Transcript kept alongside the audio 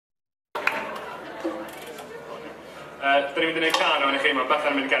Da ni'n mynd i wneud can o'n i chi, mae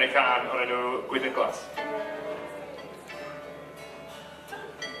Bethan yn mynd i ganu can o'r enw Gwydyr Glas.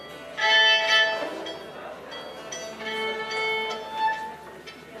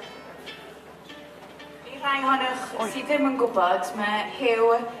 I rai ohonoch sydd ddim yn gwybod, mae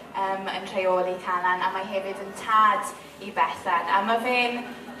Hugh yn rheoli Calan a mae hefyd yn tad i Bethan. A mae fe'n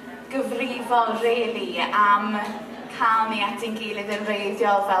gyfrifol, really, am cael ni at ein gilydd yn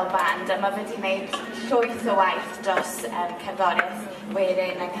reiddiol fel band, a mae fe wedi gwneud llwyth o waith dros cerddoriaeth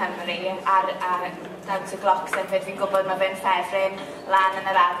wedyn yng Nghymru ar Down to Glockson. Fi'n gwybod mae fe'n ffefryn lan yn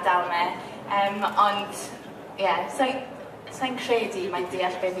yr ardal me. Ond, ie, sa'n credu mae'n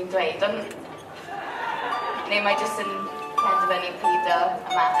deall beth fi'n dweud, ond neu mae jyst yn penderfynu pido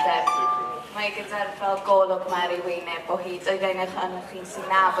ymateb. Mae gyda'r fel golwg mae'r ei wyneb o hyd oedd ein ohonoch chi'n sy'n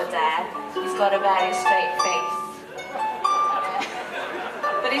nabod e. He's got a very straight face.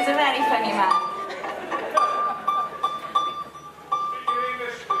 But he's a very funny man.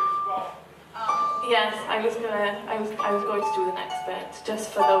 Yes, I was going to do the next bit,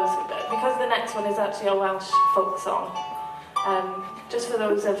 just for those, because the next one is actually a Welsh folk song. Just for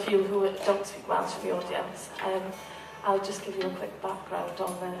those of you who don't speak Welsh for the audience, I'll just give you a quick background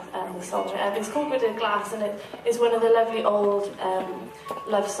on the song. It's called Gwydyr Glas, and it is one of the lovely old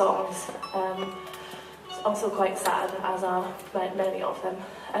love songs. Also quite sad, as are many of them.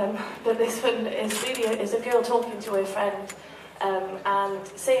 But this one is really a girl talking to her friend and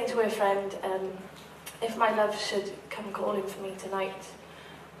saying to her friend, if my love should come calling for me tonight,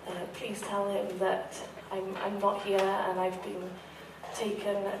 please tell him that I'm not here and I've been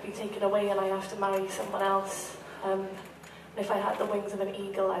taken away and I have to marry someone else. If I had the wings of an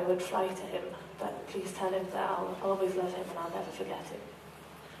eagle, I would fly to him. But please tell him that I'll always love him and I'll never forget him.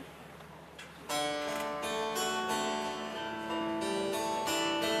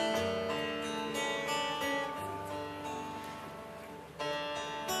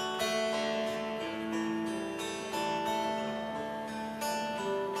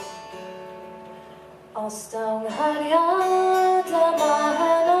 Os dawn harian